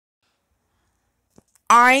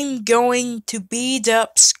I'm going to beat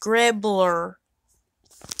up Scribbler.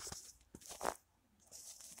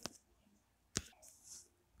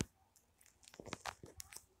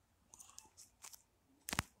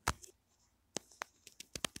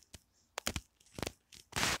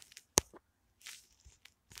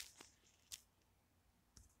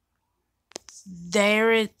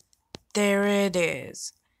 There it, there it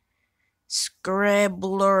is.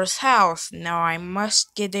 Scribbler's house. Now I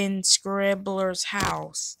must get in Scribbler's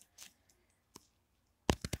house.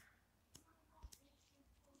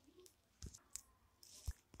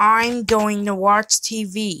 I'm going to watch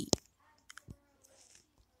TV.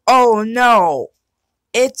 Oh no,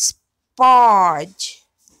 it's Bodge.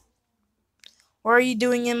 What are you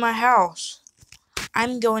doing in my house?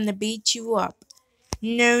 I'm going to beat you up.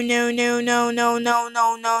 No, no, no, no, no, no,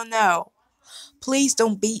 no, no, no. Please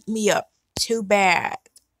don't beat me up. Too bad.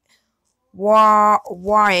 Why?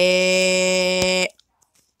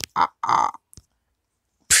 Ah.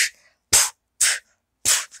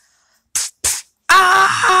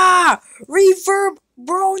 Ah! Reverb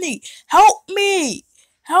Brony! Help me!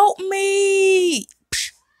 Help me!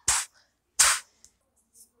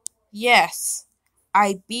 Yes,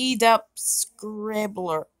 I beat up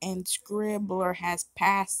Scribbler and Scribbler has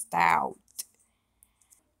passed out.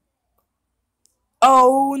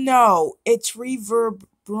 Oh no, it's Reverb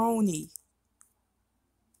Brony.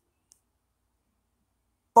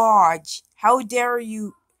 Bodge, how dare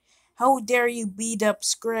you beat up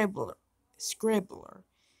Scribbler? Scribbler.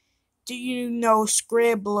 Do you know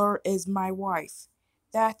Scribbler is my wife?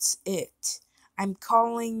 That's it. I'm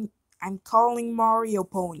calling Mario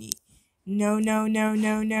Pony. No, no, no,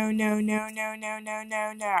 no, no, no, no, no, no, no,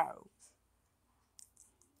 no, no.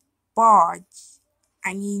 Bodge.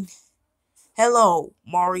 I mean, hello,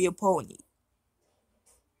 Mario Pony.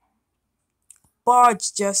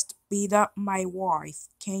 Bodge just beat up my wife.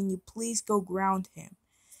 Can you please go ground him?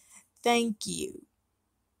 Thank you.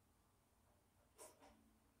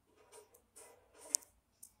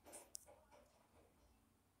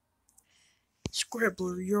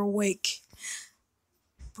 Scribbler, you're awake.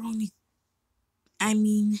 Brony, I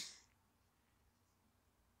mean,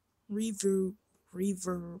 Reverb,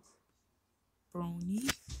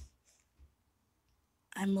 Brony.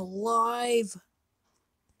 I'm alive.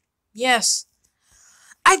 Yes,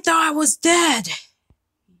 I thought I was dead.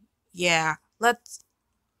 Yeah, let's.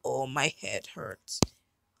 Oh, my head hurts.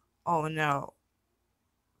 Oh no.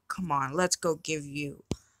 Come on, Let's go give you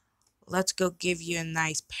a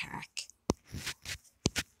nice pack.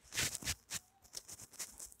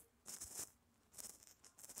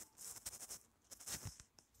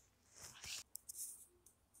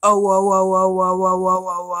 Oh, whoa, whoa, whoa, whoa, whoa, whoa,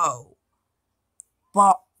 whoa,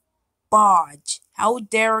 whoa. Bodge, how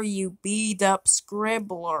dare you beat up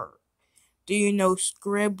Scribbler? Do you know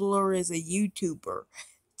Scribbler is a YouTuber?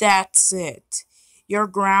 That's it. You're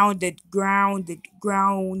grounded, grounded,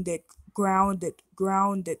 grounded, grounded,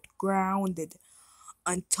 grounded, grounded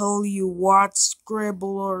until you watch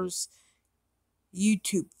Scribbler's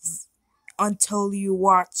YouTube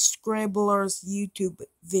YouTube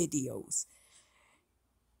videos.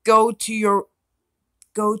 Go to your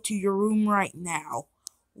room right now.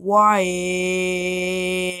 Why?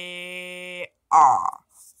 Ah.